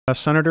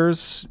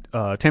Senators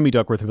Tammy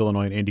Duckworth of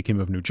Illinois and Andy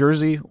Kim of New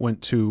Jersey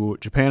went to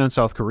Japan and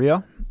South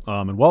Korea.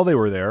 And while they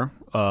were there,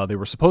 they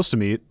were supposed to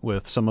meet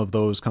with some of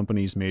those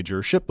companies'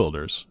 major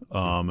shipbuilders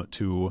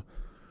to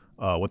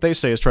what they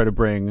say is try to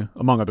bring,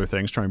 among other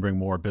things, try and bring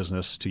more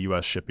business to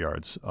U.S.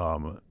 shipyards.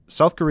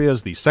 South Korea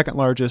is the second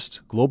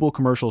largest global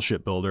commercial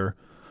shipbuilder.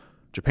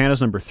 Japan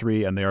is number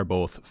 3, and they are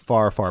both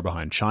far, far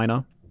behind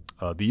China.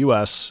 The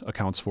U.S.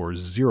 accounts for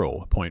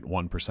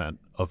 0.1%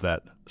 of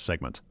that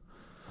segment.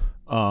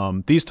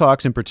 These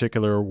talks in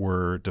particular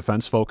were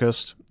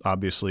defense-focused,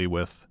 obviously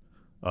with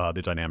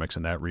the dynamics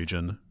in that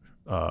region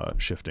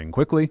shifting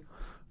quickly.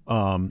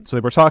 So they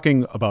were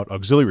talking about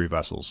auxiliary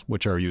vessels,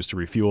 which are used to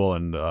refuel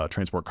and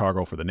transport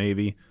cargo for the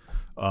Navy.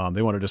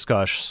 They want to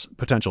discuss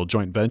potential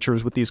joint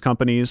ventures with these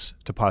companies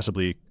to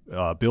possibly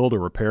build or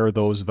repair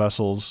those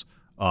vessels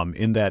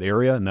in that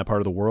area, in that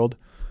part of the world.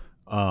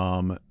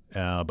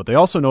 But they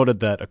also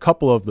noted that a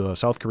couple of the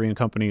South Korean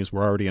companies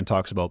were already in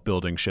talks about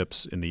building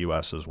ships in the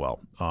U.S. as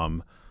well.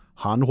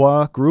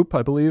 Hanwha Group,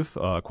 I believe,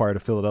 acquired a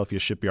Philadelphia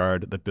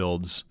shipyard that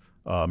builds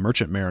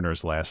merchant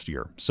mariners last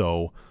year.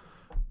 So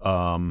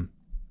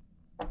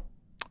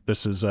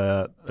this is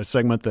a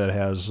segment that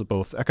has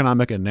both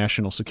economic and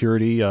national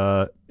security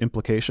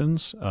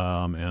implications,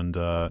 and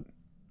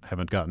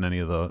haven't gotten any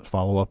of the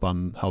follow-up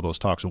on how those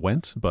talks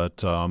went,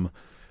 but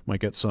might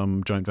get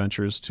some joint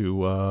ventures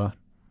to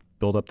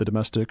build up the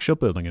domestic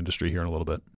shipbuilding industry here in a little bit.